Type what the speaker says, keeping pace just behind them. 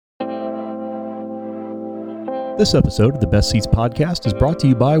This episode of the Best Seats podcast is brought to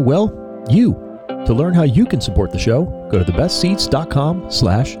you by, well, you. To learn how you can support the show, go to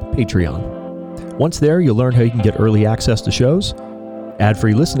thebestseats.com/Patreon. Once there, you'll learn how you can get early access to shows,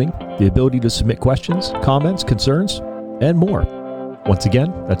 ad-free listening, the ability to submit questions, comments, concerns, and more. Once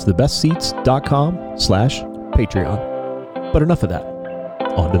again, that's thebestseats.com/Patreon. But enough of that.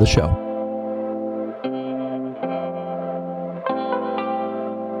 On to the show.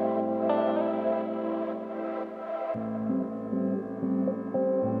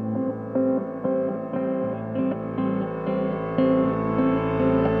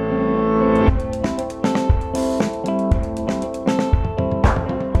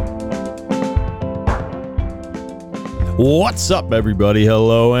 What's up, everybody?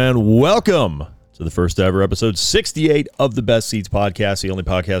 Hello and welcome to the first ever episode 68 of the Best Seats podcast, the only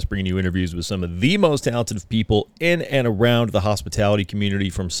podcast bringing you interviews with some of the most talented people in and around the hospitality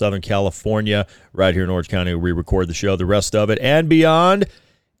community from Southern California, right here in Orange County, where we record the show, the rest of it, and beyond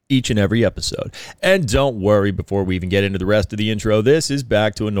each and every episode. And don't worry, before we even get into the rest of the intro, this is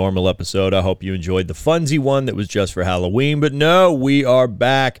back to a normal episode. I hope you enjoyed the funsy one that was just for Halloween, but no, we are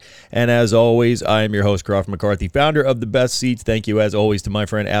back. And as always, I am your host, Crawford McCarthy, founder of The Best Seats. Thank you, as always, to my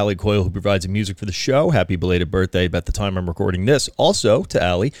friend Allie Coyle, who provides the music for the show. Happy belated birthday at the time I'm recording this. Also, to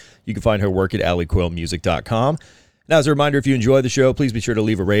Allie, you can find her work at alliecoylemusic.com. Now, as a reminder, if you enjoy the show, please be sure to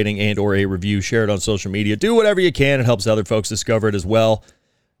leave a rating and or a review, share it on social media, do whatever you can. It helps other folks discover it as well.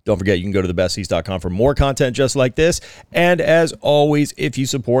 Don't forget, you can go to thebestseats.com for more content just like this. And as always, if you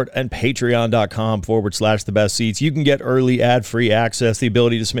support and patreon.com/thebestseats, you can get early ad-free access, the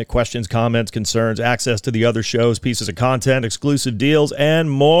ability to submit questions, comments, concerns, access to the other shows, pieces of content, exclusive deals,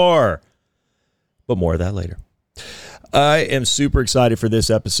 and more. But more of that later. I am super excited for this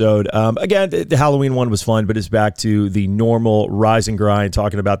episode. Again, the Halloween one was fun, but it's back to the normal rise and grind,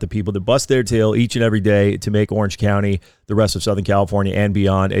 talking about the people that bust their tail each and every day to make Orange County, the rest of Southern California, and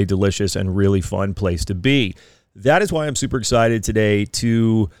beyond a delicious and really fun place to be. That is why I'm super excited today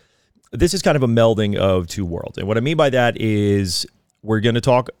this is kind of a melding of two worlds. And what I mean by that is we're going to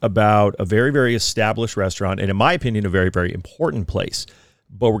talk about a very, very established restaurant, and in my opinion, a very, very important place.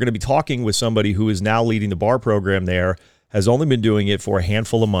 But we're going to be talking with somebody who is now leading the bar program there, has only been doing it for a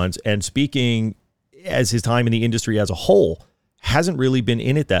handful of months, and speaking as his time in the industry as a whole, hasn't really been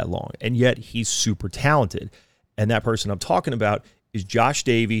in it that long, and yet he's super talented. And that person I'm talking about is Josh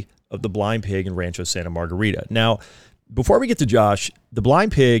Davey of the Blind Pig in Rancho Santa Margarita. Now, before we get to Josh, the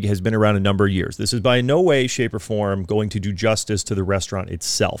Blind Pig has been around a number of years. This is by no way, shape, or form going to do justice to the restaurant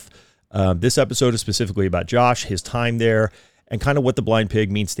itself. This episode is specifically about Josh, his time there, and kind of what the Blind Pig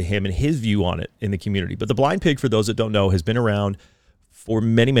means to him and his view on it in the community. But the Blind Pig, for those that don't know, has been around for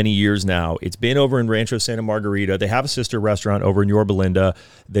many, many years now. It's been over in Rancho Santa Margarita. They have a sister restaurant over in Yorba Linda.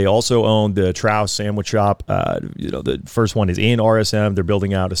 They also own the Trouse Sandwich Shop. The first one is in RSM. They're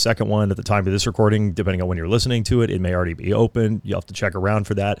building out a second one at the time of this recording. Depending on when you're listening to it, it may already be open. You'll have to check around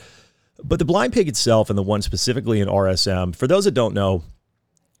for that. But the Blind Pig itself, and the one specifically in RSM, for those that don't know,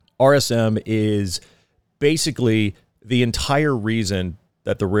 RSM is basically the entire reason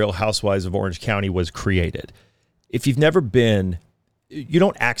that the Real Housewives of Orange County was created. If you've never been, you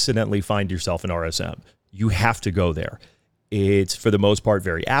don't accidentally find yourself in RSM. You have to go there. It's, for the most part,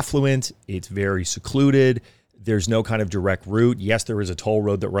 very affluent. It's very secluded. There's no kind of direct route. Yes, there is a toll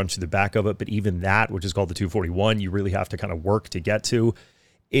road that runs through the back of it, but even that, which is called the 241, you really have to kind of work to get to.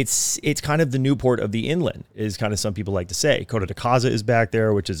 It's kind of the Newport of the inland, is kind of some people like to say. Coto de Casa is back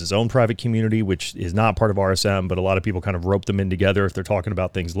there, which is its own private community, which is not part of RSM, but a lot of people kind of rope them in together if they're talking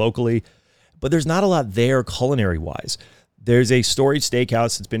about things locally. But there's not a lot there culinary-wise. There's a storied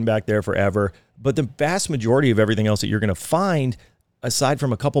steakhouse that's been back there forever, but the vast majority of everything else that you're going to find, aside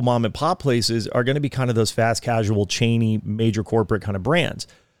from a couple mom-and-pop places, are going to be kind of those fast casual, chainy, major corporate kind of brands.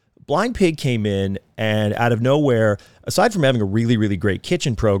 Blind Pig came in, and out of nowhere, aside from having a really, really great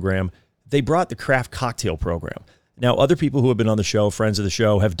kitchen program, they brought the craft cocktail program. Now, other people who have been on the show, friends of the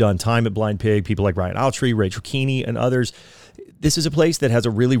show, have done time at Blind Pig, people like Ryan Altree, Rachel Keeney, and others. This is a place that has a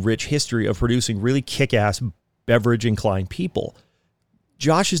really rich history of producing really kick-ass, beverage-inclined people.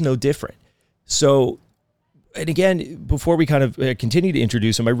 Josh is no different. So, and again, before we kind of continue to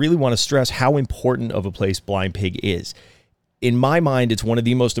introduce him, I really want to stress how important of a place Blind Pig is. In my mind, it's one of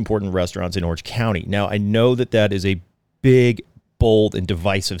the most important restaurants in Orange County. Now, I know that that is a big, bold, and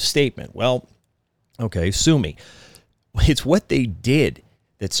divisive statement. Well, okay, sue me. It's what they did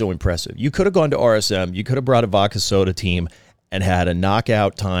that's so impressive. You could have gone to RSM. You could have brought a vodka soda team and had a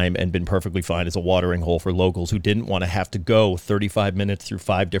knockout time and been perfectly fine as a watering hole for locals who didn't want to have to go 35 minutes through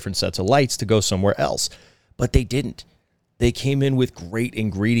 5 different sets of lights to go somewhere else. But they didn't. They came in with great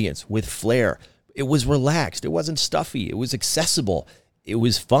ingredients, with flair. It was relaxed. It wasn't stuffy. It was accessible. It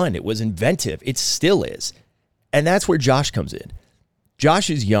was fun. It was inventive. It still is. And that's where Josh comes in. Josh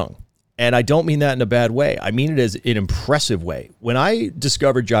is young. And I don't mean that in a bad way. I mean it as an impressive way. When I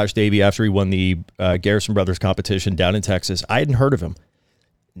discovered Josh Davey after he won the Garrison Brothers competition down in Texas, I hadn't heard of him.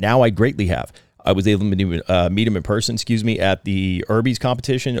 Now I greatly have. I was able to meet him in person, at the Irby's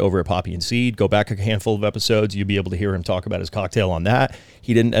competition over at Poppy and Seed. Go back a handful of episodes. You'll be able to hear him talk about his cocktail on that.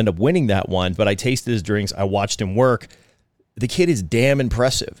 He didn't end up winning that one, but I tasted his drinks. I watched him work. The kid is damn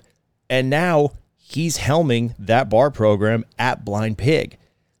impressive. And now he's helming that bar program at Blind Pig.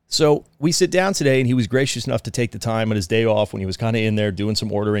 So we sit down today, and he was gracious enough to take the time on his day off when he was kind of in there doing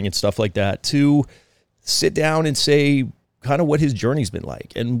some ordering and stuff like that to sit down and say kind of what his journey's been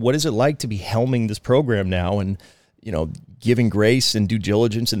like and what is it like to be helming this program now and, giving grace and due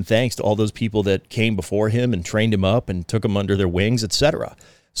diligence and thanks to all those people that came before him and trained him up and took him under their wings, etc.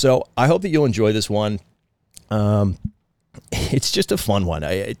 So I hope that you'll enjoy this one. It's just a fun one.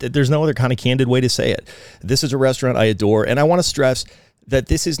 There's no other kind of candid way to say it. This is a restaurant I adore, and I want to stress that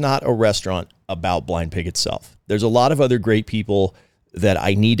this is not a restaurant about Blind Pig itself. There's a lot of other great people that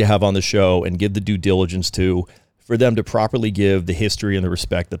I need to have on the show and give the due diligence to for them to properly give the history and the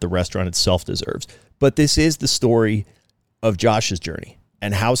respect that the restaurant itself deserves. But this is the story of Josh's journey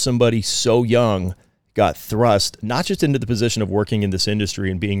and how somebody so young got thrust, not just into the position of working in this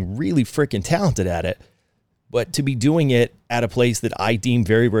industry and being really freaking talented at it, but to be doing it at a place that I deem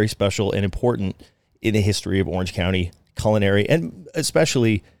very, very special and important in the history of Orange County culinary, and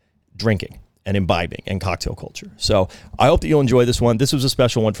especially drinking and imbibing and cocktail culture. So I hope that you'll enjoy this one. This was a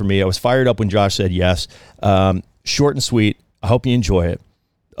special one for me. I was fired up when Josh said yes. Short and sweet. I hope you enjoy it.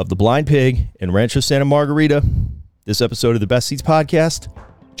 Of the Blind Pig in Rancho Santa Margarita, this episode of the Best Seats Podcast,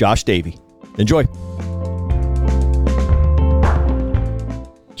 Josh Davey. Enjoy.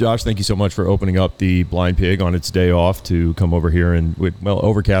 Josh, thank you so much for opening up the Blind Pig on its day off to come over here and,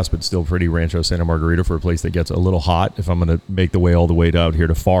 overcast but still pretty Rancho Santa Margarita for a place that gets a little hot. If I'm going to make the way all the way out here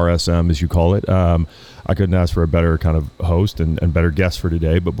to Far SM, as you call it, I couldn't ask for a better kind of host and better guest for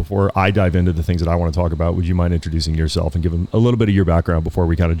today. But before I dive into the things that I want to talk about, would you mind introducing yourself and giving a little bit of your background before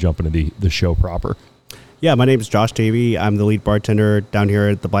we kind of jump into the show proper? Yeah, my name is Josh Davey. I'm the lead bartender down here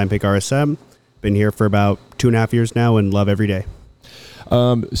at the Blind Pig RSM. Been here for about 2.5 years now and love every day.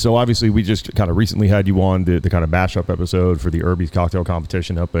 So obviously we just kind of recently had you on the kind of mashup episode for the Irby's cocktail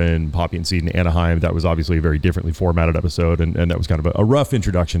competition up in Poppy and Seed in Anaheim. That was obviously a very differently formatted episode, and that was kind of a rough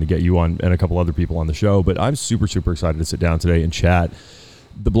introduction to get you on and a couple other people on the show. But I'm super, super excited to sit down today and chat.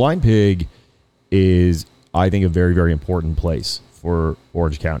 The Blind Pig is, I think, a very, very important place for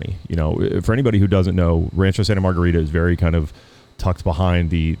Orange County. For anybody who doesn't know, Rancho Santa Margarita is very kind of tucked behind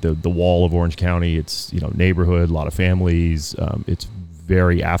the wall of Orange County. It's, neighborhood, a lot of families. It's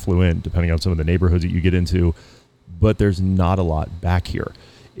very affluent, depending on some of the neighborhoods that you get into, but there's not a lot back here.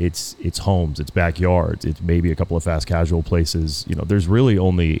 It's homes, it's backyards, it's maybe a couple of fast casual places. There's really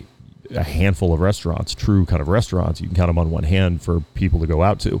only a handful of restaurants, true kind of restaurants. You can count them on one hand for people to go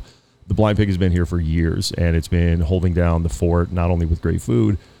out to. The Blind Pig has been here for years, and it's been holding down the fort, not only with great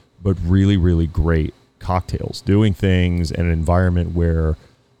food, but really, really great cocktails, doing things in an environment where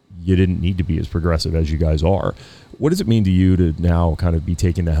you didn't need to be as progressive as you guys are. What does it mean to you to now kind of be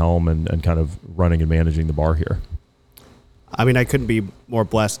taking the helm and kind of running and managing the bar here? I mean, I couldn't be more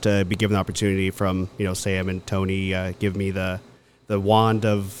blessed to be given the opportunity from, Sam and Tony give me the wand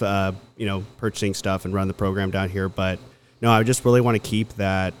of, purchasing stuff and run the program down here. But no, I just really want to keep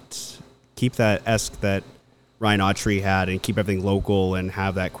that esque that Ryan Autry had and keep everything local and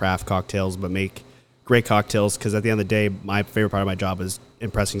have that craft cocktails, but make great cocktails. Because at the end of the day, my favorite part of my job is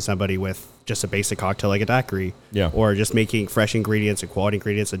impressing somebody with just a basic cocktail like a daiquiri, or just making fresh ingredients and quality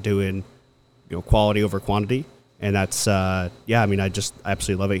ingredients and doing, quality over quantity. And that's, I just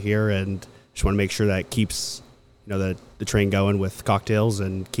absolutely love it here, and just want to make sure that keeps, the train going with cocktails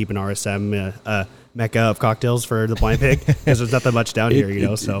and keeping RSM a mecca of cocktails for the Blind Pig, because there's nothing much down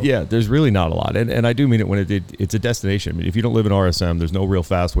here, so. Yeah, there's really not a lot. And I do mean it when it's a destination. I mean, if you don't live in RSM, there's no real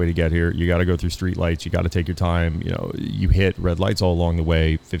fast way to get here. You got to go through street lights. You got to take your time. You hit red lights all along the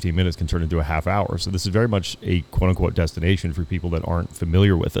way. 15 minutes can turn into a half hour. So this is very much a quote-unquote destination for people that aren't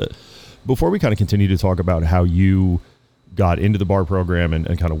familiar with it. Before we kind of continue to talk about how you got into the bar program and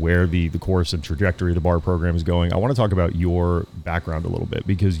kind of where the course and trajectory of the bar program is going, I want to talk about your background a little bit,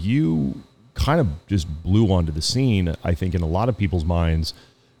 because you kind of just blew onto the scene, I think, in a lot of people's minds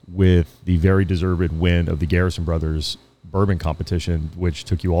with the very deserved win of the Garrison Brothers bourbon competition, which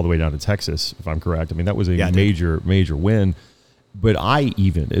took you all the way down to Texas, if I'm correct. I mean, that was a major win. But I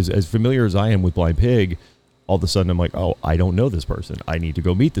even, as familiar as I am with Blind Pig, all of a sudden I'm like, oh, I don't know this person. I need to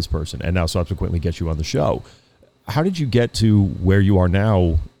go meet this person. And now subsequently get you on the show. How did you get to where you are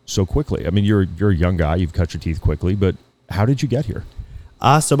now so quickly? I mean, you're a young guy. You've cut your teeth quickly, but how did you get here?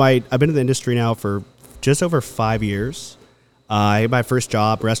 I've been in the industry now for just over 5 years. I had my first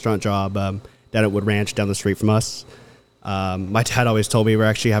job, restaurant job, down at Wood Ranch down the street from us. My dad always told me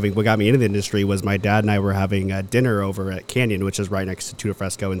what got me into the industry was my dad and I were having dinner over at Canyon, which is right next to Tuna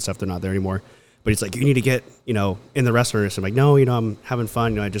Fresco and stuff. They're not there anymore. But he's like, you need to get, in the restaurant. So I'm like, no, I'm having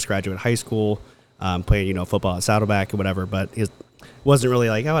fun. I just graduated high school, playing, football at Saddleback or whatever. But he wasn't really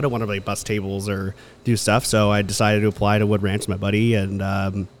like, oh, I don't want to really bust tables or do stuff. So I decided to apply to Wood Ranch with my buddy and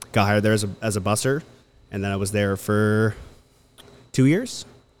got hired there as a busser. And then I was there for 2 years.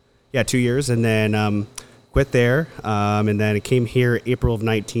 Yeah, 2 years. And then quit there. And then it came here April of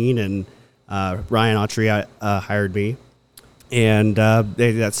 19 and Ryan Autry hired me. And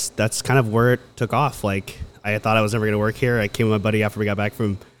that's kind of where it took off. Like, I thought I was never going to work here. I came with my buddy after we got back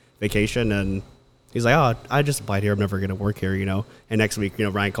from vacation, and he's like, oh, I just applied here. I'm never going to work here, And next week,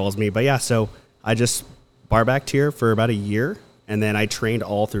 Ryan calls me. But yeah, so I just bar backed here for about a year, and then I trained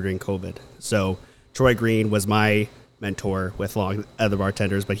all through during COVID. So Troy Green was my mentor with along other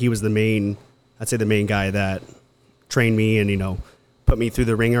bartenders, but he was the main guy that trained me and, put me through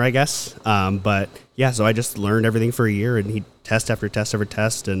the ringer, I guess. But yeah, so I just learned everything for a year, and he test after test after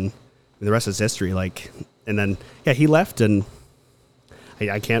test, and the rest is history. And then, yeah, he left, and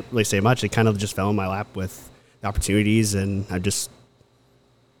I can't really say much. It kind of just fell in my lap with the opportunities, and I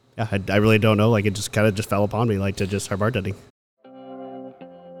really don't know. It just kind of just fell upon me, to just start bartending.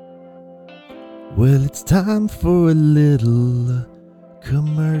 Well, it's time for a little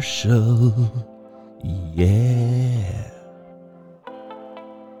commercial. Yeah.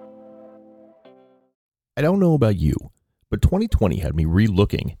 I don't know about you, but 2020 had me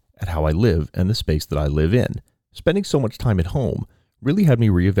re-looking at how I live and the space that I live in. Spending so much time at home really had me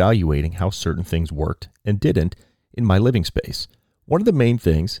reevaluating how certain things worked and didn't in my living space. One of the main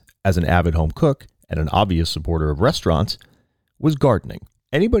things, as an avid home cook and an obvious supporter of restaurants, was gardening.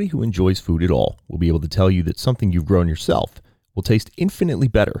 Anybody who enjoys food at all will be able to tell you that something you've grown yourself will taste infinitely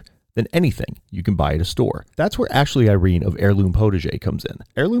better than anything you can buy at a store. That's where Ashley Irene of Heirloom Potager comes in.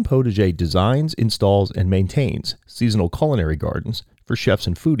 Heirloom Potager designs, installs, and maintains seasonal culinary gardens for chefs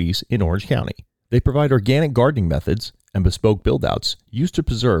and foodies in Orange County. They provide organic gardening methods and bespoke build-outs used to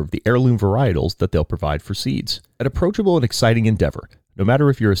preserve the heirloom varietals that they'll provide for seeds. An approachable and exciting endeavor, no matter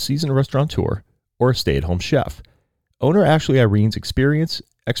if you're a seasoned restaurateur or a stay-at-home chef. Owner Ashley Irene's experience,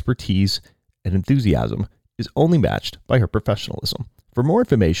 expertise, and enthusiasm is only matched by her professionalism. For more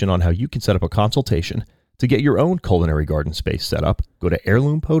information on how you can set up a consultation to get your own culinary garden space set up, go to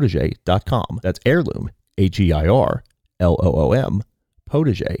heirloompotager.com. That's heirloom, HEIRLOOM,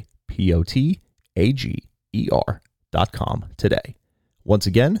 potager, POTAGER.com today. Once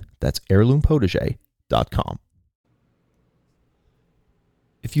again, that's heirloompotager.com.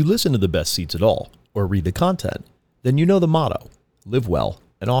 If you listen to The Best Seats at all, or read the content, then you know the motto, live well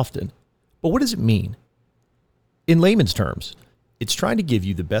and often. But what does it mean? In layman's terms, it's trying to give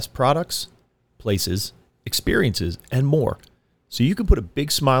you the best products, places, experiences, and more, so you can put a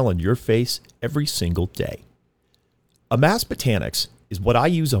big smile on your face every single day. Amass Botanics is what I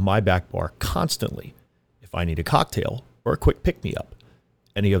use on my back bar constantly if I need a cocktail or a quick pick-me-up.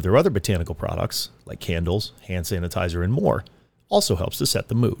 Any of their other botanical products, like candles, hand sanitizer, and more, also helps to set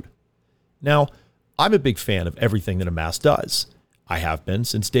the mood. Now, I'm a big fan of everything that Amass does. I have been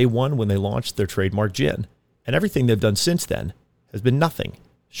since day one when they launched their trademark gin, and everything they've done since then has been nothing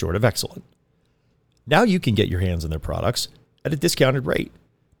short of excellent. Now you can get your hands on their products at a discounted rate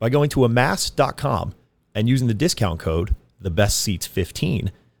by going to amass.com and using the discount code TheBestSeats15,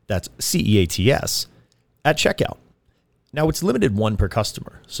 that's CEATS, at checkout. Now it's limited one per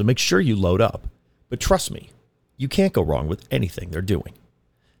customer, so make sure you load up. But trust me, you can't go wrong with anything they're doing.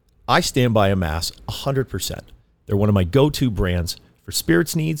 I stand by Amass 100%. They're one of my go-to brands for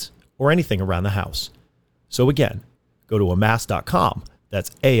spirits needs or anything around the house. So again, go to amass.com, that's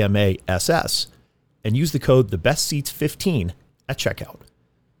AMASS, and use the code TheBestSeats15 at checkout.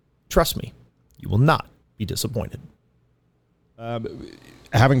 Trust me, you will not be disappointed.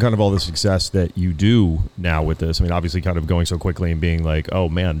 Having kind of all the success that you do now with this, I mean, obviously kind of going so quickly and being like, oh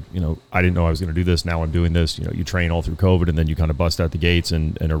man, I didn't know I was going to do this. Now I'm doing this. You train all through COVID and then you kind of bust out the gates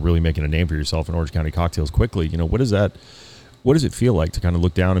and are really making a name for yourself in Orange County cocktails quickly. What does it feel like to kind of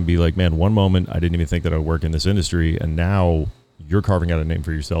look down and be like, man, one moment I didn't even think that I would work in this industry, and now you're carving out a name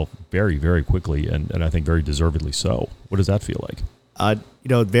for yourself very, very quickly, and I think very deservedly so. What does that feel like?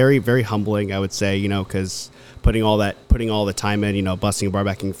 Very, very humbling, I would say, because putting all the time in, busting and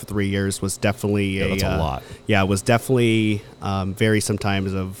barbacking for 3 years was definitely that's a lot. Yeah, it was definitely very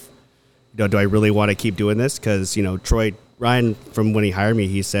sometimes of, do I really want to keep doing this? Because, Ryan, from when he hired me,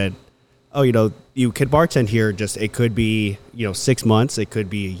 he said, oh, you could bartend here. Just, it could be, 6 months. It could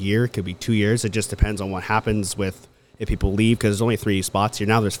be a year. It could be 2 years. It just depends on what happens with if people leave, because there's only 3 spots here.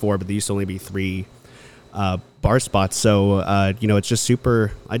 Now there's 4, but there used to only be 3 bar spots. So, it's just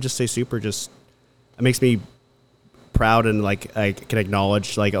super, just, it makes me proud and like I can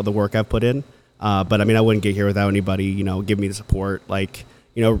acknowledge like all the work I've put in. But I mean, I wouldn't get here without anybody, give me the support. Like,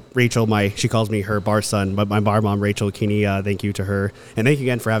 Rachel, she calls me her bar son, but my bar mom, Rachel Keeney, thank you to her. And thank you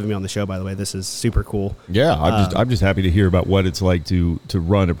again for having me on the show, by the way. This is super cool. Yeah, I'm just happy to hear about what it's like to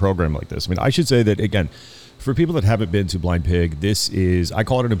run a program like this. I mean, I should say that, again, for people that haven't been to Blind Pig, I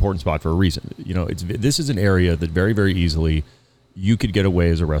call it an important spot for a reason. This is an area that very, very easily you could get away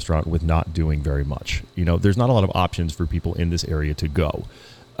as a restaurant with not doing very much. There's not a lot of options for people in this area to go,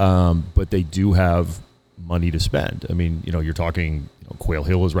 but they do have money to spend. I mean, you're talking, Quail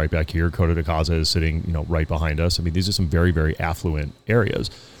Hill is right back here. Coto de Casa is sitting, right behind us. I mean, these are some very, very affluent areas.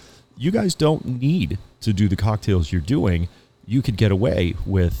 You guys don't need to do the cocktails you're doing. You could get away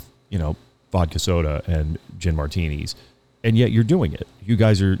with, vodka soda and gin martinis, and yet you're doing it. You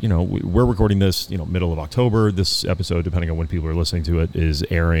guys are, we're recording this, middle of October. This episode, depending on when people are listening to it, is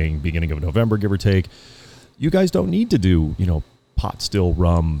airing beginning of November, give or take. You guys don't need to do, pot still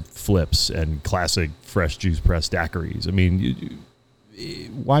rum flips and classic fresh juice press daiquiris. I mean,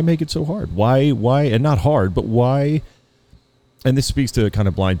 why make it so hard? Why, and not hard, but why? And this speaks to kind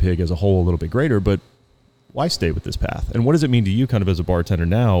of Blind Pig as a whole a little bit greater, but why stay with this path? And what does it mean to you kind of as a bartender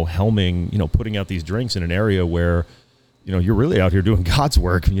now, helming, putting out these drinks in an area where, you're really out here doing God's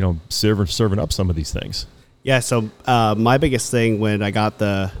work, serving up some of these things? Yeah, so my biggest thing when I got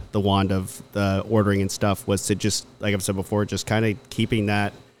the wand of the ordering and stuff was to just, like I've said before, just kind of keeping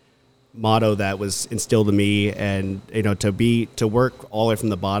that motto that was instilled in me, and to work all the way from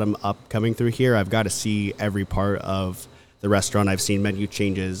the bottom up coming through here. I've got to see every part of the restaurant. I've seen menu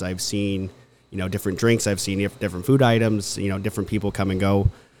changes. I've seen different drinks. I've seen different food items. Different people come and go.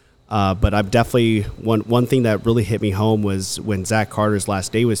 But I've definitely one thing that really hit me home was when Zach Carter's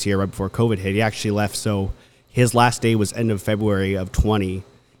last day was here right before COVID hit. He actually left, so his last day was end of February of 20.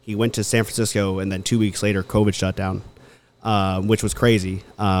 He went to San Francisco, and then 2 weeks later, COVID shut down, which was crazy.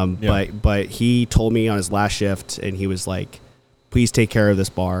 But he told me on his last shift, and he was like, "Please take care of this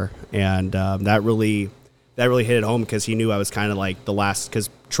bar," and that really hit it home, because he knew I was kind of like the last, because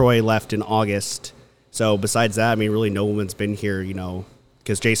Troy left in August. So besides that, I mean, really no one's been here,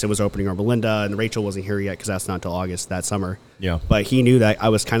 because Jason was opening our Belinda, and Rachel wasn't here yet because that's not until August that summer. Yeah. But he knew that I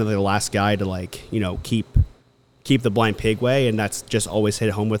was kind of the last guy to keep the Blind Pig way, and that's just always hit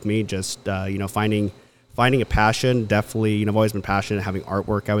home with me. Just finding a passion. Definitely, I've always been passionate having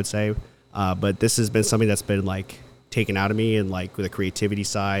artwork, I would say. But this has been something that's been taken out of me, and with the creativity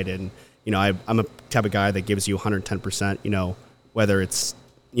side, and I'm a type of guy that gives you 110%. Whether it's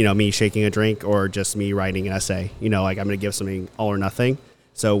me shaking a drink or just me writing an essay. I'm going to give something all or nothing.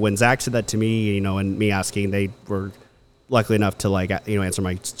 So when Zach said that to me, and me asking, they were luckily enough to answer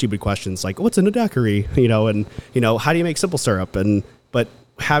my stupid questions like, what's in a daiquiri, and how do you make simple syrup, but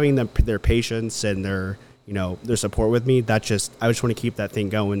having their patience and their support with me, I just want to keep that thing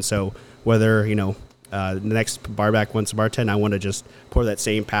going. So whether the next barback wants to bartend, I want to just pour that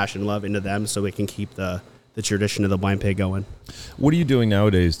same passion, love into them, so we can keep the tradition of the Blind Pig going. What are you doing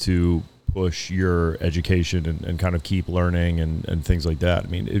nowadays to push your education and kind of keep learning and things like that? I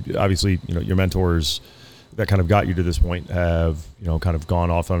mean, obviously, your mentors that kind of got you to this point have, kind of gone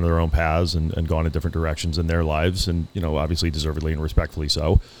off on their own paths and gone in different directions in their lives, and, obviously deservedly and respectfully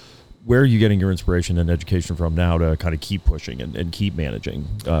so. Where are you getting your inspiration and education from now to kind of keep pushing and keep managing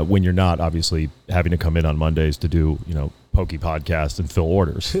when you're not obviously having to come in on Mondays to do, Pokey podcast and fill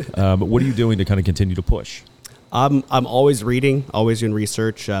orders? But what are you doing to kind of continue to push? I'm always reading, always doing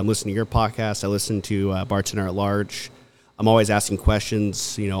research. I'm listening to your podcast. I listen to Bartender at Large. I'm always asking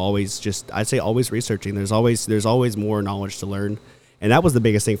questions, I'd say always researching. There's always more knowledge to learn. And that was the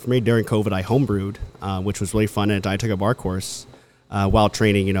biggest thing for me. During COVID, I homebrewed, which was really fun. And I took a bar course while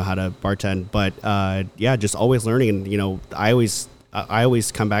training, how to bartend. But just always learning. And, I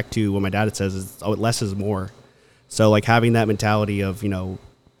always come back to what my dad says, less is more. So having that mentality of,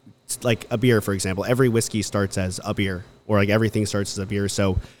 like a beer, for example, every whiskey starts as a beer, or everything starts as a beer.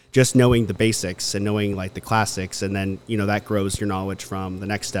 So just knowing the basics and knowing the classics, and then, that grows your knowledge from the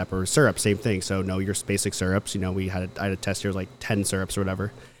next step. Or syrup, same thing. So know your basic syrups, I had a test here, 10 syrups or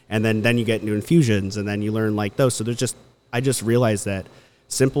whatever. And then you get into infusions, and then you learn those. So there's just I just realized that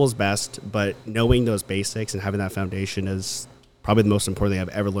simple is best, but knowing those basics and having that foundation is probably the most important thing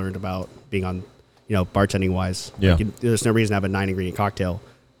I've ever learned about being on, bartending wise. Yeah. There's no reason to have a 9-ingredient cocktail,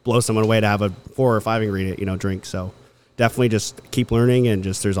 blow someone away to have a 4 or 5-ingredient, drink. So definitely just keep learning, and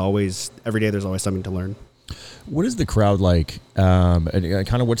just every day there's always something to learn. What is the crowd like? And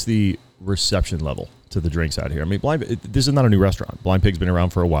kind of what's the reception level to the drinks out here? I mean, this is not a new restaurant. Blind Pig's been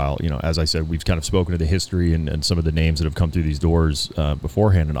around for a while. As I said, we've kind of spoken to the history and some of the names that have come through these doors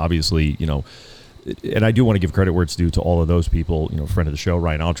beforehand. And obviously, and I do want to give credit where it's due to all of those people. Friend of the show,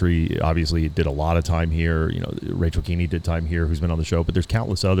 Ryan Altry, obviously did a lot of time here. Rachel Keeney did time here, who's been on the show. But there's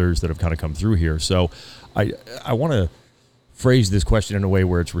countless others that have kind of come through here. So I want to phrase this question in a way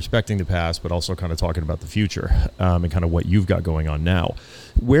where it's respecting the past, but also kind of talking about the future and kind of what you've got going on now.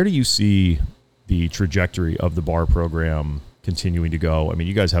 Where do you see the trajectory of the bar program continuing to go? I mean,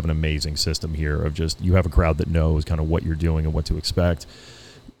 you guys have an amazing system here of you have a crowd that knows kind of what you're doing and what to expect.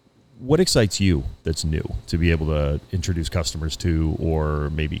 What excites you that's new to be able to introduce customers to,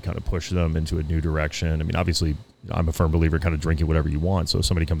 or maybe kind of push them into a new direction? I mean, obviously, I'm a firm believer in kind of drinking whatever you want. So if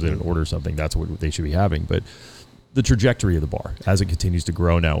somebody comes in and orders something, that's what they should be having. But the trajectory of the bar as it continues to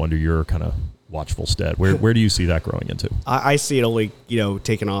grow now under your kind of watchful stead, where do you see that growing into? I see it only,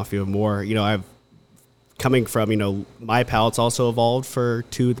 taking off even more. I've coming from, my palate's also evolved for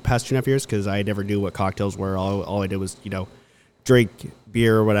the past 2.5 years, because I never knew what cocktails were. All I did was, drink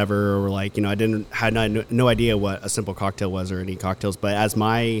beer or whatever, or I had no idea what a simple cocktail was or any cocktails. But as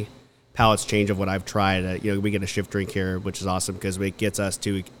my palate's change of what I've tried, we get a shift drink here, which is awesome because it gets us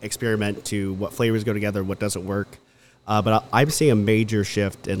to experiment to what flavors go together, what doesn't work. But I'm seeing a major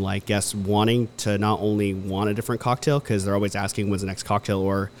shift in guests wanting to not only want a different cocktail, because they're always asking when's the next cocktail,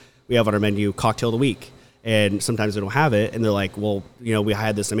 or we have on our menu cocktail of the week, and sometimes they don't have it, and they're like, well, we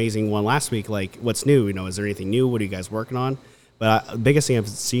had this amazing one last week, what's new? Is there anything new? What are you guys working on? But the biggest thing I've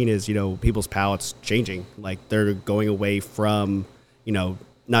seen is, people's palates changing. They're going away from,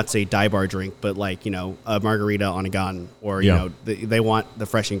 not say dive bar drink, but a margarita on a gun, or, they want the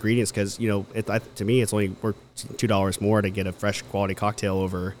fresh ingredients, because, to me, it's only worth $2 more to get a fresh quality cocktail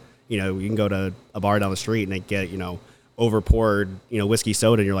over, you can go to a bar down the street and they get, over poured, whiskey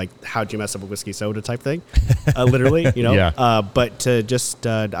soda, and you're like, how'd you mess up a whiskey soda type thing? Literally, Yeah. But to just,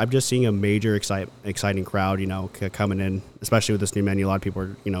 I'm just seeing a major exciting crowd, coming in, especially with this new menu. A lot of people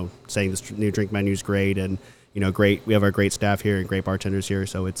are, saying this new drink menu is great, and, great. We have our great staff here and great bartenders here.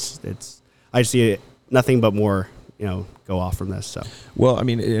 So it's, I see nothing but more, go off from this. So, well, I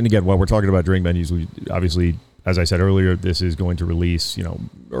mean, and again, while we're talking about drink menus, we obviously, as I said earlier, this is going to release,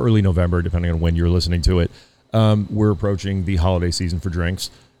 early November, depending on when you're listening to it. We're approaching the holiday season for drinks.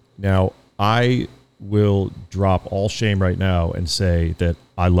 Now, I will drop all shame right now and say that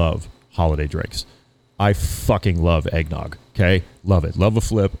I love holiday drinks. I fucking love eggnog, okay? Love it. Love a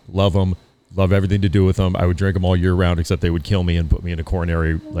flip. Love them. Love everything to do with them. I would drink them all year round, except they would kill me and put me in a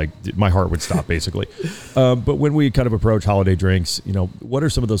coronary. My heart would stop, basically. But when we kind of approach holiday drinks, what are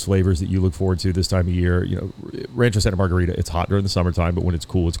some of those flavors that you look forward to this time of year? Rancho Santa Margarita, it's hot during the summertime, but when it's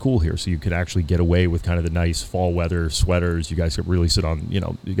cool here. So you can actually get away with kind of the nice fall weather sweaters. You guys could really sit on,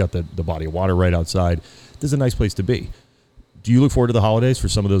 you got the body of water right outside. This is a nice place to be. Do you look forward to the holidays for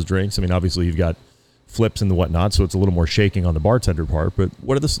some of those drinks? I mean, obviously you've got flips and the whatnot, so it's a little more shaking on the bartender part, but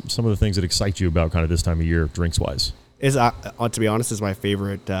what are some of the things that excite you about kind of this time of year drinks wise? To be honest, is my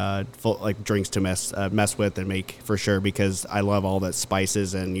favorite drinks to mess with and make, for sure, because I love all the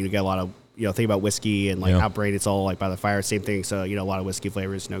spices, and you get a lot of think about whiskey and out brain, it's all by the fire, same thing. So a lot of whiskey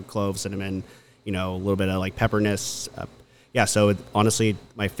flavors, clove, cinnamon, a little bit of pepperness. So honestly,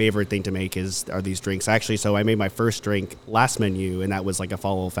 my favorite thing to make are these drinks. Actually, so I made my first drink last menu, and that was a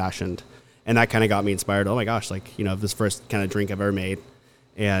fall old fashioned. And that kind of got me inspired. Oh my gosh, this first kind of drink I've ever made,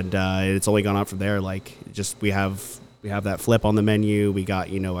 and it's only gone on from there. We have that flip on the menu. We got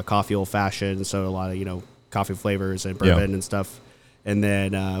a coffee old fashioned, so a lot of coffee flavors and bourbon and stuff. And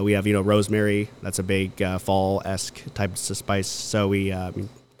then we have rosemary. That's a big fall-esque type of spice. So we not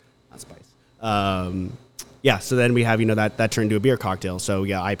spice. So then we have that turned into a beer cocktail. So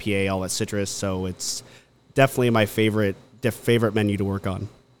IPA, all that citrus. So it's definitely my favorite menu to work on.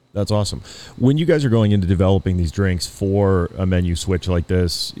 That's awesome. When you guys are going into developing these drinks for a menu switch like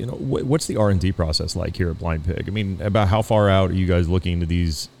this, what's the R&D process like here at Blind Pig? I mean, about how far out are you guys looking into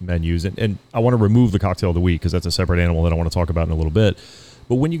these menus? And I want to remove the cocktail of the week because that's a separate animal that I want to talk about in a little bit.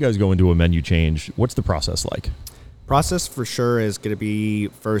 But when you guys go into a menu change, what's the process like? Process for sure is going to be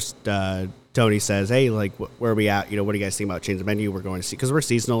first, Tony says, hey, where are we at? What do you guys think about changing the menu? We're going to see, because we're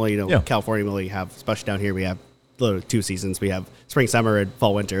seasonal, California, we have, especially down here, we have the 2 seasons. We have spring, summer, and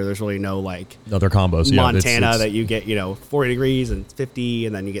fall, winter. There's really no like other combos. Montana it's, that you get, 40 degrees and 50,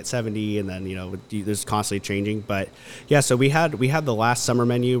 and then you get 70, and then, there's constantly changing. But yeah, so we had the last summer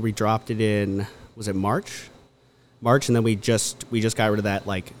menu. We dropped it in, was it March, and then we just got rid of that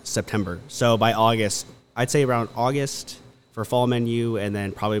like September. So by August, I'd say around August for fall menu, and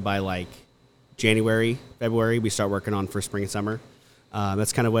then probably by like January, February, we start working on for spring and summer.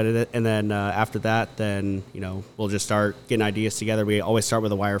 That's kind of what it is. And then after that, then, we'll just start getting ideas together. We always start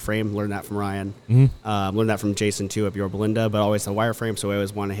with a wireframe, learn that from Ryan, learn that from Jason too at Your Belinda, but always a wireframe. So we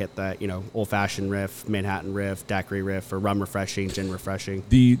always want to hit that, old fashioned riff, Manhattan riff, daiquiri riff, or rum refreshing, gin refreshing.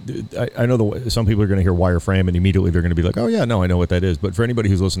 I know some people are going to hear wireframe and immediately they're going to be like, oh yeah, no, I know what that is. But for anybody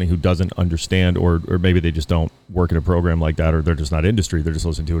who's listening who doesn't understand, or maybe they just don't work in a program like that, or they're just not industry, they're just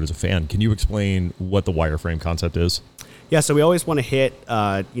listening to it as a fan. Can you explain what the wireframe concept is? Yeah, so we always want to hit,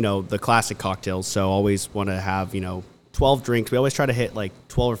 the classic cocktails. So always want to have, 12 drinks. We always try to hit like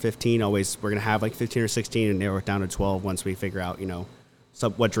 12 or 15. Always, we're going to have like 15 or 16 and narrow it down to 12 once we figure out,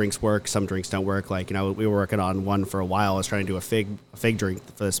 what drinks work. Some drinks don't work. Like, we were working on one for a while. I was trying to do a fig drink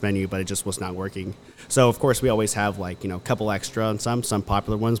for this menu, but it just was not working. So, of course, we always have like, a couple extra on some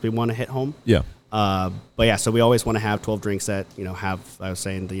popular ones we want to hit home. Yeah. But yeah, so we always want to have 12 drinks that, have, I was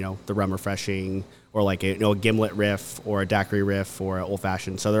saying, the rum refreshing, or like a gimlet riff, or a daiquiri riff, or an old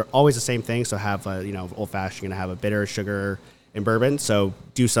fashioned. So they're always the same thing. So have old fashioned, gonna have a bitter, sugar, and bourbon. So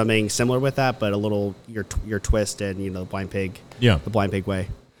do something similar with that, but a little your twist and the blind pig. Yeah. The blind pig way.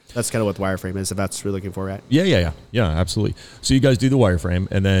 That's kind of what the wireframe is, if that's what you're looking for, right? Yeah, absolutely. So you guys do the wireframe,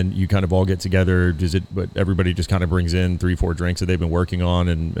 and then you kind of all get together. But everybody just kind of brings in 3-4 drinks that they've been working on,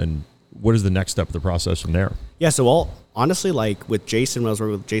 and what is the next step of the process from there? Yeah, so honestly, like with Jason, when I was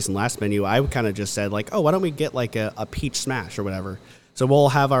working with Jason last menu, I kind of just said like, oh, why don't we get like a peach smash or whatever? So we'll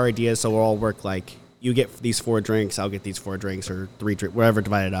have our ideas, so we'll all work like, you get these 4 drinks, I'll get these 4 drinks, or 3 drinks, whatever,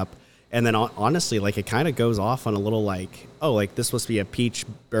 divided up. And then honestly, like it kind of goes off on a little like, oh, like this supposed to be a peach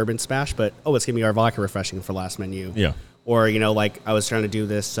bourbon smash, but oh, it's going to be our vodka refreshing for last menu. Yeah. Or, like I was trying to do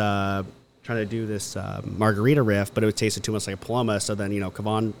this margarita riff, but it tasted too much like a Paloma. So then,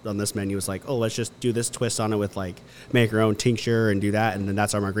 Kavan on this menu was like, oh, let's just do this twist on it with like make our own tincture and do that. And then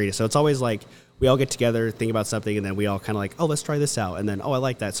that's our margarita. So it's always like we all get together, think about something, and then we all kind of like, oh, let's try this out. And then, oh, I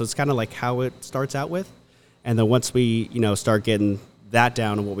like that. So it's kind of like how it starts out with. And then once we, start getting that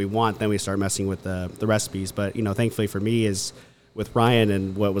down and what we want, then we start messing with the recipes. But, thankfully for me is with Ryan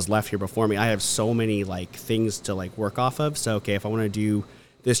and what was left here before me, I have so many like things to like work off of. So, okay, if I want to do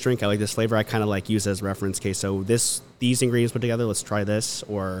this drink, I like this flavor, I kind of like use as reference case. So these ingredients put together, let's try this.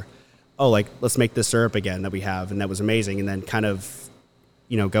 Or, oh, like let's make this syrup again that we have. And that was amazing. And then kind of,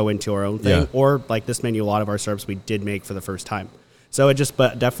 go into our own thing. Yeah. Or like this menu, a lot of our syrups we did make for the first time. So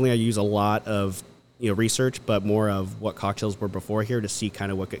but definitely I use a lot of, research, but more of what cocktails were before here to see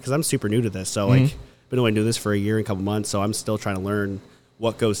kind of because I'm super new to this. So like been only doing this for a year and a couple months. So I'm still trying to learn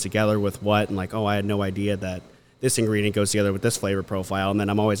what goes together with what. And like, oh, I had no idea that this ingredient goes together with this flavor profile. And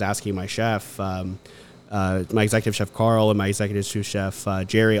then I'm always asking my chef, my executive chef Carl and my executive sous chef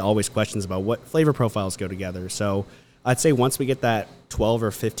Jerry, always questions about what flavor profiles go together. So I'd say once we get that 12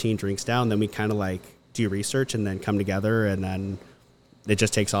 or 15 drinks down, then we kind of like do research and then come together, and then it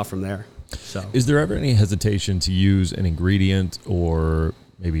just takes off from there. So is there ever any hesitation to use an ingredient or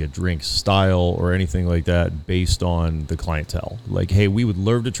maybe a drink style or anything like that based on the clientele? Like, hey, we would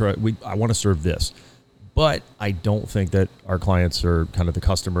love to try, I want to serve this, but I don't think that our clients or kind of the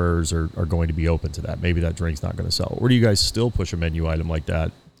customers are going to be open to that. Maybe that drink's not going to sell. Or do you guys still push a menu item like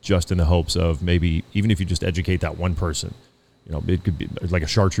that just in the hopes of maybe, even if you just educate that one person, it could be like a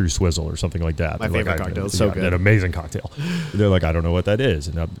chartreuse swizzle or something like that. My favorite cocktail. It's so good. An amazing cocktail. They're like, I don't know what that is.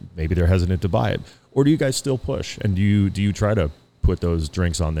 And maybe they're hesitant to buy it. Or do you guys still push? And do you try to put those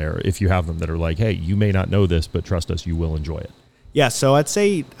drinks on there if you have them that are like, hey, you may not know this, but trust us, you will enjoy it? Yeah. So I'd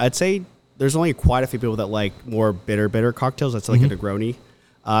say there's only quite a few people that like more bitter cocktails. That's like a Negroni.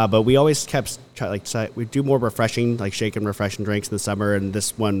 But we always kept we do more refreshing, like shaken refreshing drinks in the summer. And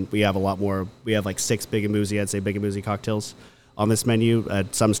this one, we have a lot more. We have like 6 Big and Boozy, I'd say Big and Boozy cocktails on this menu.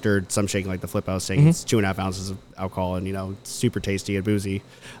 Some stirred, some shaken, like the flip I was saying. It's 2.5 ounces of alcohol and, it's super tasty and boozy.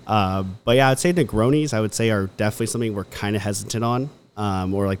 But yeah, I'd say Negronis, I would say, are definitely something we're kind of hesitant on,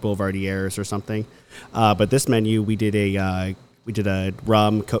 or like Boulevardiers or something. But this menu, we did a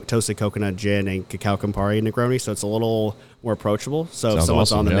rum, toasted coconut gin, and cacao Campari Negroni, so it's a little more approachable. So if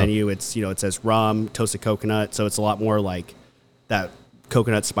someone's on the menu, it's it says rum, toasted coconut, so it's a lot more like that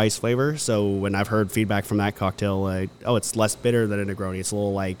coconut spice flavor. So when I've heard feedback from that cocktail, it's less bitter than a Negroni. It's a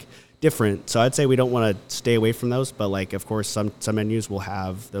little like different. So I'd say we don't want to stay away from those, but like of course some menus will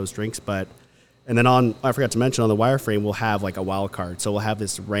have those drinks, but And then I forgot to mention on the wireframe, we'll have like a wild card. So we'll have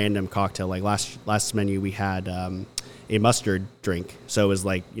this random cocktail. Like last menu, we had a mustard drink. So it was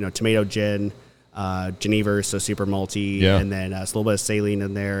like, tomato gin, Geneva, so super malty, and then a little bit of saline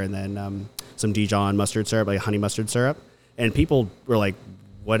in there, and then some Dijon mustard syrup, like honey mustard syrup. And people were like,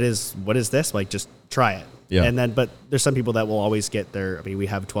 what is this? Like, just try it. Yeah. And then, but there's some people that will always get we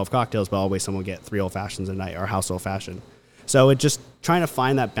have 12 cocktails, but always someone will get 3 old fashions a night, or house old fashioned. So it just trying to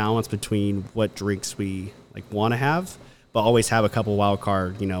find that balance between what drinks we like want to have, but always have a couple wild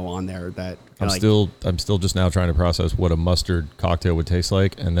card, on there that I'm still just now trying to process what a mustard cocktail would taste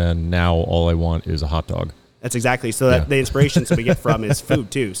like. And then now all I want is a hot dog. That's exactly. So that the inspiration we get from is food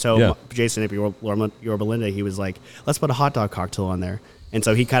too. So Jason, if you're Belinda, he was like, let's put a hot dog cocktail on there. And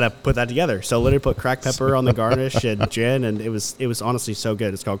so he kind of put that together. So literally put cracked pepper on the garnish and gin, and it was honestly so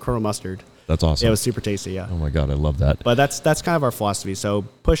good. It's called Colonel Mustard. That's awesome. Yeah, it was super tasty. Yeah. Oh my God, I love that. But that's kind of our philosophy. So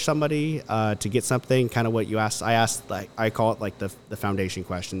push somebody to get something. Kind of what you asked. I call it like the foundation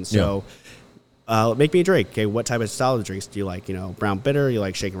question. So make me a drink. Okay, what type of style of drinks do you like? Brown bitter. You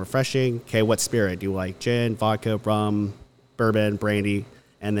like shaken refreshing. Okay, what spirit do you like? Gin, vodka, rum, bourbon, brandy.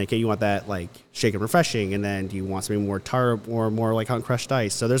 And then, you want that like shaken refreshing, and then do you want something more tart or more like on crushed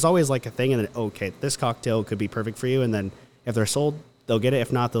ice? So there's always like a thing, and then this cocktail could be perfect for you. And then if they're sold, they'll get it.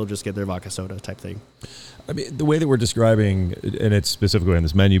 If not, they'll just get their vodka soda type thing. I mean, the way that we're describing, and it's specifically on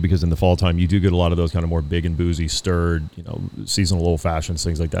this menu, because in the fall time you do get a lot of those kind of more big and boozy, stirred, seasonal old fashions,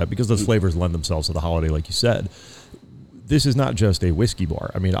 things like that, because those flavors lend themselves to the holiday, like you said. This is not just a whiskey bar.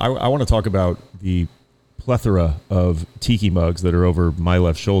 I mean, I want to talk about the plethora of tiki mugs that are over my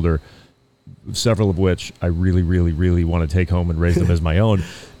left shoulder, several of which I really, really, really want to take home and raise them as my own.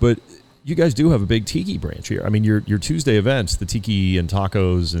 But you guys do have a big tiki branch here. I mean, your Tuesday events, the tiki and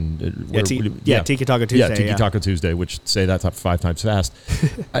tacos, and Tiki Taco Tuesday. Yeah, Tiki Taco Tuesday, which say that 5 times fast.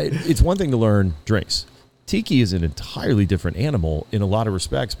 It's one thing to learn drinks. Tiki is an entirely different animal in a lot of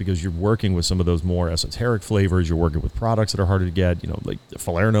respects, because you're working with some of those more esoteric flavors. You're working with products that are harder to get. Like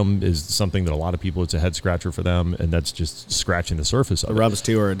falernum is something that a lot of people, it's a head scratcher for them, and that's just scratching the surface of it. The rums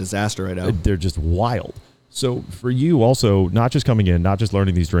too are a disaster right now. They're just wild. So for you also, not just coming in, not just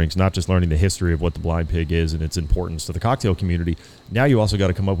learning these drinks, not just learning the history of what the Blind Pig is and its importance to the cocktail community, now you also got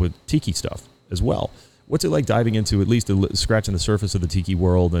to come up with tiki stuff as well. What's it like diving into at least scratching the surface of the tiki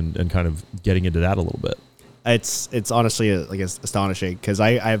world and kind of getting into that a little bit? It's honestly astonishing, because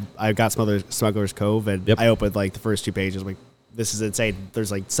I've got Smuggler's Cove, and I opened like the first 2 pages. I'm like, this is insane.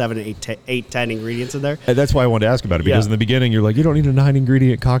 There's like 7, 8, 10 ingredients in there. And that's why I wanted to ask about it, because in the beginning you're like, you don't need a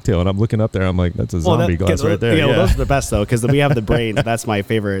 9-ingredient cocktail, and I'm looking up there, I'm like, that's a zombie glass right there. Well, those are the best though, because we have the brain. That's my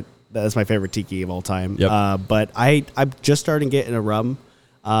favorite. That's my favorite tiki of all time. Yep. But I'm just starting to get in a rum.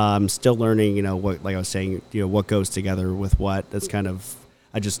 Still learning, what, like I was saying, what goes together with what. That's kind of.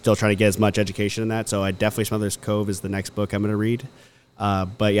 I just still trying to get as much education in that. So I definitely Smuggler's Cove is the next book I'm going to read.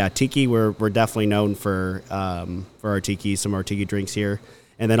 But yeah, tiki, we're definitely known for our tiki, some of our tiki drinks here.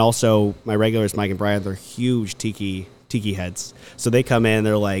 And then also my regulars, Mike and Brian, they're huge tiki heads. So they come in,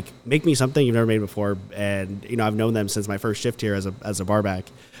 they're like, make me something you've never made before. And, I've known them since my first shift here as a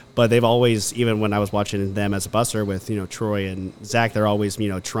barback. But they've always, even when I was watching them as a busser with, Troy and Zach, they're always,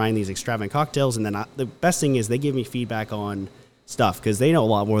 trying these extravagant cocktails. And then the best thing is they give me feedback on stuff, because they know a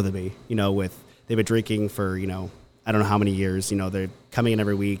lot more than me. They've been drinking for I don't know how many years. They're coming in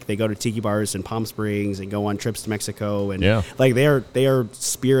every week. They go to tiki bars in Palm Springs and go on trips to Mexico, and like they are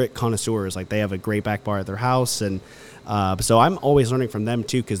spirit connoisseurs. Like they have a great back bar at their house, and so I'm always learning from them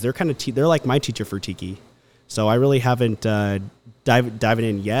too, because they're kind of they're like my teacher for tiki. So I really haven't diving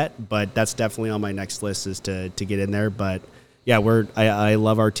in yet, but that's definitely on my next list, is to get in there. But yeah, I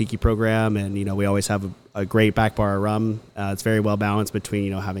love our tiki program, and we always have a great back bar of rum. It's very well balanced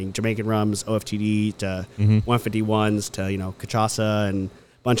between having Jamaican rums, OFTD to 151s to cachaça and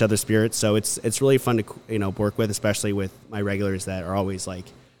a bunch of other spirits. So it's really fun to work with, especially with my regulars that are always like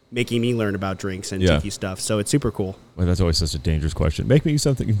making me learn about drinks and tiki stuff. So it's super cool. Well, that's always such a dangerous question. Make me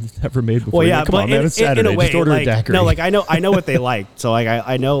something you've never made before. Well, yeah, come on, man. It's Saturday. In a way, just order a daiquiri. No, like I know what they like. So like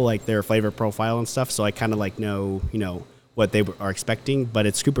I know like their flavor profile and stuff. So I kind of like know what they are expecting. But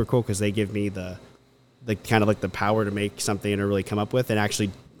it's super cool because they give me the kind of like the power to make something and to really come up with, and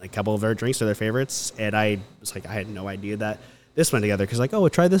actually like a couple of their drinks are their favorites. And I was like, I had no idea that this went together, because like, oh,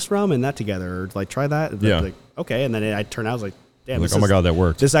 try this rum and that together, or like try that. And like, okay, and then I turned out, I was like, damn, like, oh my god, that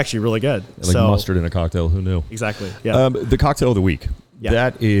worked. This is actually really good. Like mustard in a cocktail. Who knew? Exactly. Yeah. The cocktail of the week. Yeah.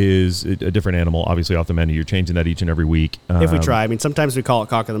 That is a different animal, obviously, off the menu. You're changing that each and every week. If we try. I mean, sometimes we call it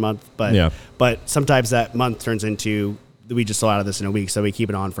cock of the month, but sometimes that month turns into we just sold out of this in a week, so we keep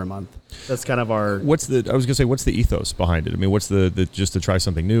it on for a month. That's kind of our. What's the ethos behind it? I mean, what's the just to try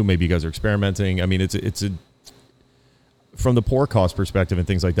something new? Maybe you guys are experimenting. I mean, it's a from the pour cost perspective and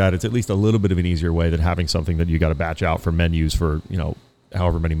things like that, it's at least a little bit of an easier way than having something that you got to batch out for menus for,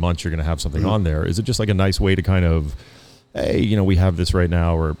 however many months you're going to have something on there. Is it just like a nice way to kind of, hey, we have this right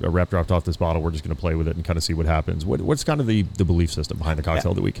now, or a rep dropped off this bottle, we're just going to play with it and kind of see what happens? What's kind of the belief system behind the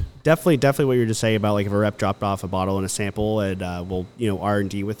cocktail of the week? Definitely what you were just saying about like if a rep dropped off a bottle and a sample and we'll,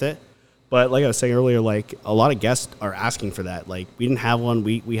 R&D with it. But like I was saying earlier, like a lot of guests are asking for that. Like we didn't have one.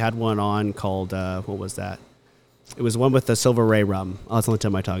 We had one on called, what was that? It was one with the Silver Ray rum. Oh, it's on the tip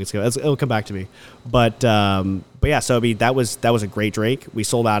of my tongue. It'll come back to me. But yeah, so I mean, that was a great drink. We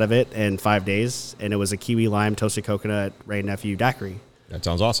sold out of it in 5 days, and it was a kiwi lime toasted coconut Ray Nephew daiquiri. That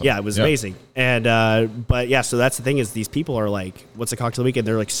sounds awesome. Yeah, it was amazing. And but yeah, so that's the thing is these people are like, what's a cocktail weekend?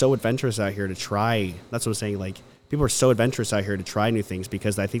 They're like so adventurous out here to try. That's what I'm saying. Like people are so adventurous out here to try new things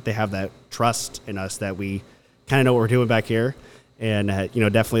because I think they have that trust in us that we kind of know what we're doing back here. And,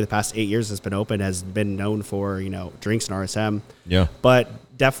 definitely the past 8 years it's been open has been known for, drinks and RSM. Yeah.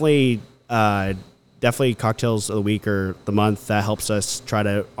 But definitely cocktails of the week or the month, that helps us try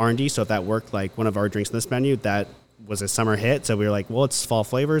to R&D. So if that worked, like one of our drinks in this menu, that was a summer hit. So we were like, well, it's fall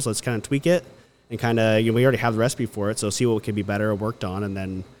flavors. Let's kind of tweak it and kind of, we already have the recipe for it. So see what can be better or worked on. And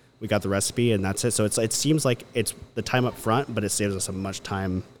then we got the recipe and that's it. So it seems like it's the time up front, but it saves us much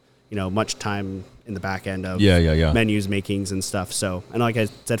time in the back end of menus, makings, and stuff. So, and like I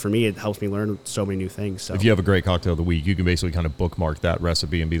said, for me, it helps me learn so many new things. So, if you have a great cocktail of the week, you can basically kind of bookmark that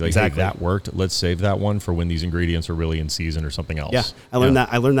recipe and be like, exactly. Hey, that worked. Let's save that one for when these ingredients are really in season or something else. Yeah, I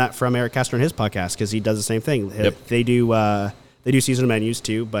learned that from Eric Castro in his podcast because he does the same thing. Yep. They do seasonal menus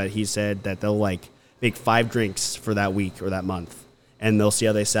too, but he said that they'll like make 5 drinks for that week or that month. And they'll see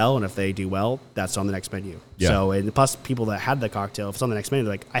how they sell, and if they do well, that's on the next menu. Yeah. So, and plus people that had the cocktail, if it's on the next menu,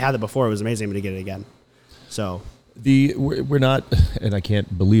 they're like, I had it before, it was amazing, I'm going to get it again. So we're not, and I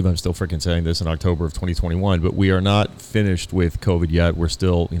can't believe I'm still freaking saying this in October of 2021, but we are not finished with COVID yet. We're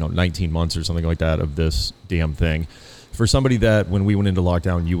still, 19 months or something like that of this damn thing. For somebody that when we went into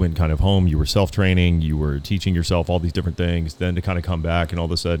lockdown, you went kind of home, you were self-training, you were teaching yourself all these different things, then to kind of come back and all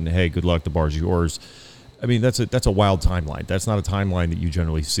of a sudden, hey, good luck, the bar's yours. I mean, that's a wild timeline. That's not a timeline that you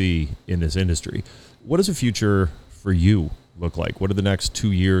generally see in this industry. What does the future for you look like? What do the next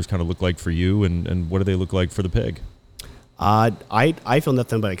 2 years kind of look like for you, and what do they look like for the pig? I feel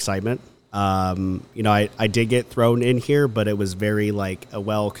nothing but excitement. I did get thrown in here, but it was very like a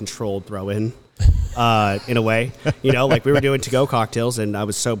well-controlled throw in a way. Like we were doing to-go cocktails, and I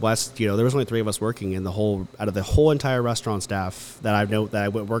was so blessed. There was only 3 of us working in out of the whole entire restaurant staff that I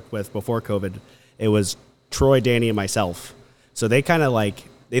worked with before COVID. It was Troy, Danny, and myself. So they kind of like,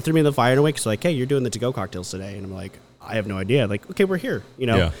 they threw me in the fire in a way because like, hey, you're doing the to-go cocktails today. And I'm like, I have no idea. Like, okay, we're here,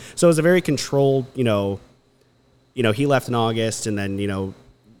 Yeah. So it was a very controlled, he left in August and then,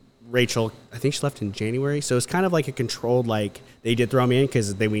 Rachel, I think she left in January. So it's kind of like a controlled, like they did throw me in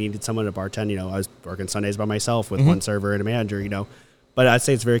because we needed someone to bartend. I was working Sundays by myself with one server and a manager, but I'd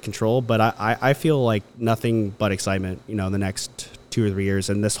say it's very controlled, but I feel like nothing but excitement, in the next 2 or 3 years.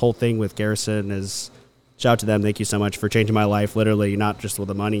 And this whole thing with Garrison is, shout out to them. Thank you so much for changing my life, literally, not just with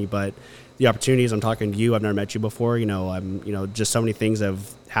the money, but the opportunities. I'm talking to you. I've never met you before. I'm, just so many things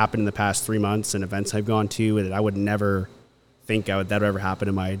have happened in the past 3 months and events I've gone to, and I would never think that would ever happen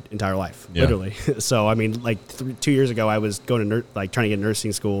in my entire life, literally. So, I mean, like 2 years ago, I was going to trying to get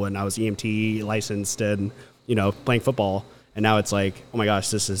nursing school, and I was EMT licensed and, playing football. And now it's like, oh my gosh,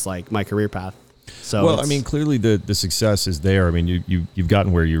 this is like my career path. So, well, I mean, clearly the success is there. I mean, you've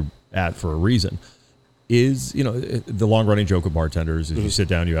gotten where you're at for a reason. Is, the long running joke of bartenders is you sit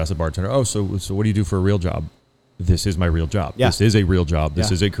down, you ask the bartender, oh, so what do you do for a real job? This is my real job. Yeah. This is a real job.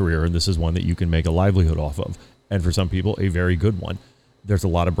 This is a career, and this is one that you can make a livelihood off of. And for some people, a very good one. There's a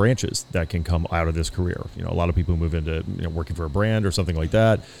lot of branches that can come out of this career. A lot of people move into working for a brand or something like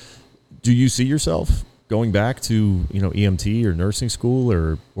that. Do you see yourself going back to EMT or nursing school,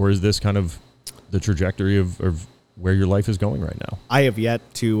 or is this kind of the trajectory of where your life is going right now? I have yet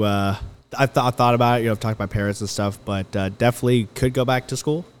to. I've thought about it. I've talked to my parents and stuff, but definitely could go back to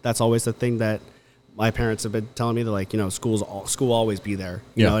school. That's always the thing that my parents have been telling me. They're like, school will always be there.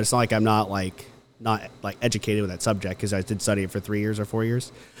 It's not like I'm not educated with that subject because I did study it for 3 years or 4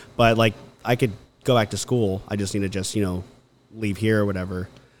 years, but like I could go back to school. I just need to leave here or whatever.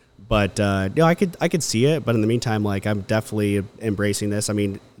 But I could see it. But in the meantime, like I'm definitely embracing this. I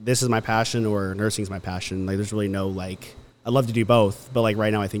mean, this is my passion, or nursing is my passion. Like there's really no I'd love to do both, but like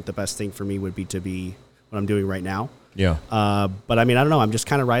right now, I think the best thing for me would be to be what I'm doing right now. Yeah. But I mean, I don't know. I'm just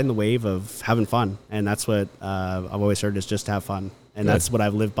kind of riding the wave of having fun. And that's what I've always heard is just to have fun. And that's what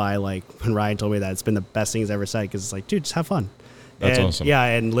I've lived by. Like when Ryan told me that, it's been the best thing he's ever said, because it's like, dude, just have fun. That's awesome. Yeah.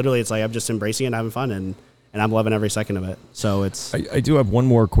 And literally it's like, I'm just embracing it and having fun. And I'm loving every second of it. So it's... I do have one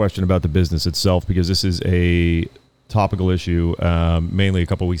more question about the business itself, because this is a topical issue, mainly a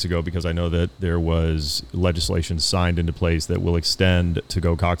couple of weeks ago, because I know that there was legislation signed into place that will extend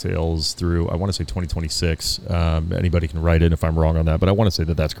to-go cocktails through, I want to say 2026. Anybody can write in if I'm wrong on that, but I want to say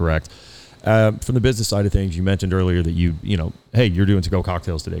that that's correct. From the business side of things, you mentioned earlier that you know, hey, you're doing to-go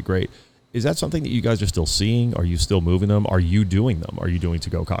cocktails today. Great. Is that something that you guys are still seeing? Are you still moving them? Are you doing them? Are you doing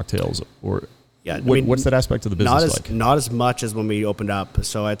to-go cocktails? Or yeah, what's that aspect of the business like? Not as much as when we opened up.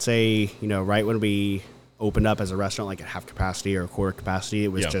 So I'd say, you know, right when we opened up as a restaurant, like at half capacity or quarter capacity, it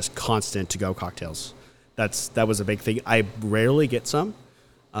was just constant to-go cocktails. That was a big thing. I rarely get some,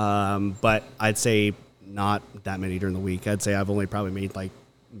 but I'd say not that many during the week. I'd say I've only probably made like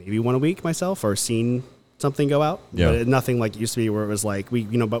maybe one a week myself, or seen something go out. Yeah. But nothing like it used to be, where it was like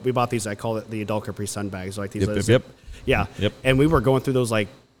but we bought these. I call it the adult Capri Sun bags, like these. Yeah. Yep. And we were going through those like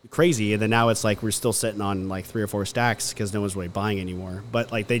crazy, and then now it's like we're still sitting on like 3 or 4 stacks because no one's really buying anymore.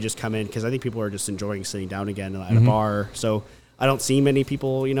 But like they just come in because I think people are just enjoying sitting down again at a bar. So I don't see many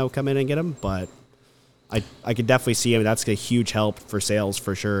people come in and get them, but I could definitely see. I mean, that's a huge help for sales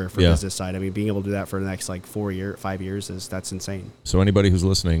for sure, for business side. I mean, being able to do that for the next like 5 years that's insane. So anybody who's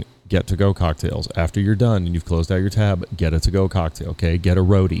listening, get to-go cocktails. After you're done and you've closed out your tab, get a to-go cocktail. Okay, get a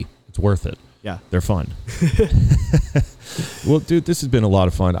roadie. It's worth it. Yeah, they're fun. Well, dude, this has been a lot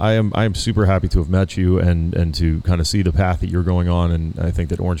of fun. I am super happy to have met you and to kind of see the path that you're going on. And I think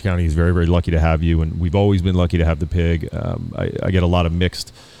that Orange County is very, very lucky to have you. And we've always been lucky to have the pig. I get a lot of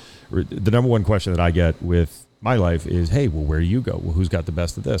mixed. The number one question that I get with my life is, hey, well, where do you go? Well, who's got the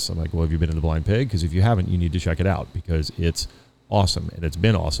best of this? I'm like, well, have you been in the Blind Pig? Because if you haven't, you need to check it out, because it's awesome, and it's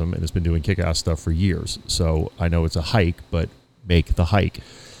been awesome, and it's been doing kick-ass stuff for years. So I know it's a hike, but make the hike.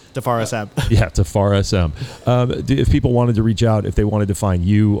 Tafar SM. Yeah, Tafar SM. If people wanted to reach out, if they wanted to find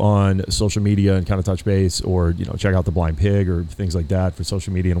you on social media and kind of touch base, or check out the Blind Pig or things like that for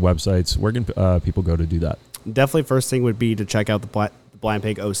social media and websites, where can people go to do that? Definitely, first thing would be to check out the Blind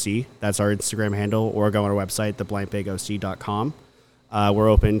Pig OC. That's our Instagram handle, or go on our website, theblindpigoc.com. We're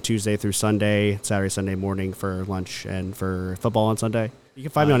open Tuesday through Sunday, Saturday, Sunday morning for lunch, and for football on Sunday. You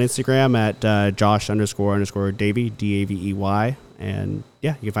can find me on Instagram at Josh__Davey, Davey. And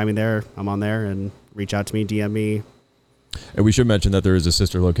yeah, you can find me there. I'm on there, and reach out to me, DM me. And we should mention that there is a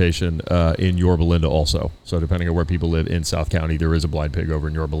sister location in Yorba Linda also. So depending on where people live in South County, there is a Blind Pig over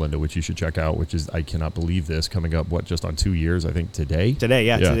in Yorba Linda, which you should check out, which is, I cannot believe this, coming up, just on 2 years, I think today? Today,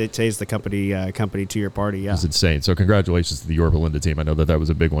 yeah. Today's the company 2-year party, yeah. It's insane. So congratulations to the Yorba Linda team. I know that was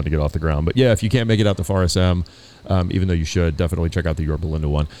a big one to get off the ground. But yeah, if you can't make it out to Far SM, even though you should, definitely check out the Yorba Linda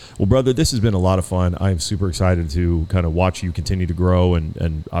one. Well, brother, this has been a lot of fun. I am super excited to kind of watch you continue to grow,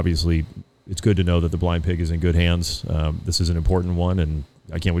 and obviously it's good to know that the Blind Pig is in good hands. This is an important one, and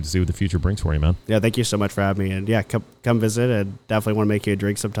I can't wait to see what the future brings for you, man. Yeah, thank you so much for having me. And yeah, come visit, and definitely want to make you a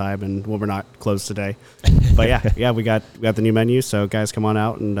drink sometime, and when we're not closed today. But yeah, we got the new menu, so guys, come on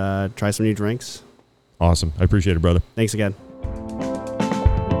out and try some new drinks. Awesome. I appreciate it, brother. Thanks again.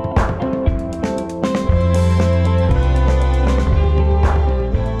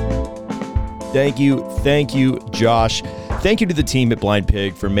 Thank you, Josh. Thank you to the team at Blind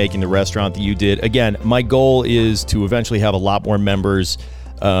Pig for making the restaurant that you did. Again, my goal is to eventually have a lot more members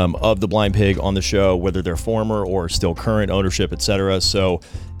of the Blind Pig on the show, whether they're former or still current ownership, etc. So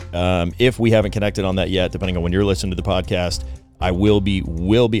if we haven't connected on that yet, depending on when you're listening to the podcast, I will be,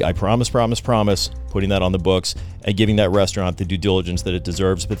 I promise, putting that on the books and giving that restaurant the due diligence that it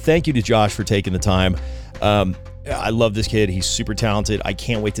deserves. But thank you to Josh for taking the time. I love this kid. He's super talented. I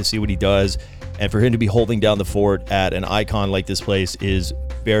can't wait to see what he does. And for him to be holding down the fort at an icon like this place is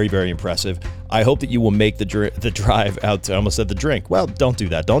very, very impressive. I hope that you will make the drive out to, I almost said the drink. Well, don't do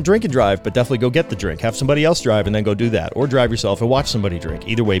that. Don't drink and drive, but definitely go get the drink. Have somebody else drive and then go do that. Or drive yourself and watch somebody drink.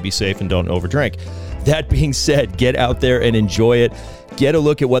 Either way, be safe and don't overdrink. That being said, get out there and enjoy it. Get a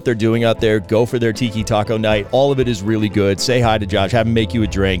look at what they're doing out there. Go for their Tiki Taco Night. All of it is really good. Say hi to Josh. Have him make you a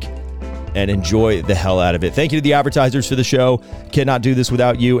drink. And enjoy the hell out of it. Thank you to the advertisers for the show. Cannot do this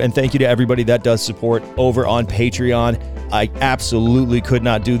without you. And thank you to everybody that does support over on Patreon. I absolutely could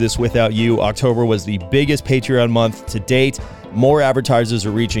not do this without you. October was the biggest Patreon month to date. More advertisers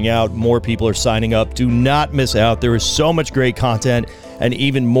are reaching out. More people are signing up. Do not miss out. There is so much great content and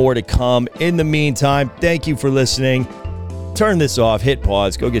even more to come. In the meantime, thank you for listening. Turn this off. Hit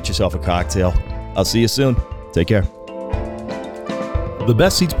pause. Go get yourself a cocktail. I'll see you soon. Take care. The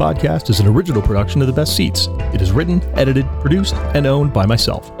Best Seats podcast is an original production of The Best Seats. It is written, edited, produced, and owned by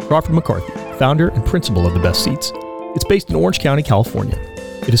myself, Crawford McCarthy, founder and principal of The Best Seats. It's based in Orange County, California.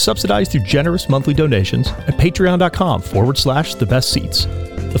 It is subsidized through generous monthly donations at patreon.com/The Best Seats.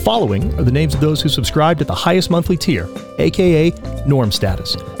 The following are the names of those who subscribed at the highest monthly tier, aka Norm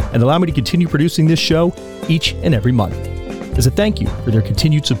Status, and allow me to continue producing this show each and every month. As a thank you for their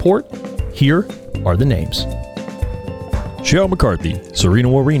continued support, here are the names. Cheryl McCarthy, Serena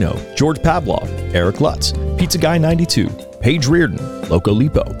Warino, George Pavlov, Eric Lutz, Pizza Guy 92, Paige Reardon, Loco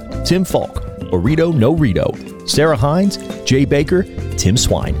Lipo, Tim Falk, Orito No Rito, Sarah Hines, Jay Baker, Tim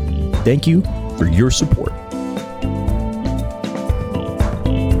Swine. Thank you for your support.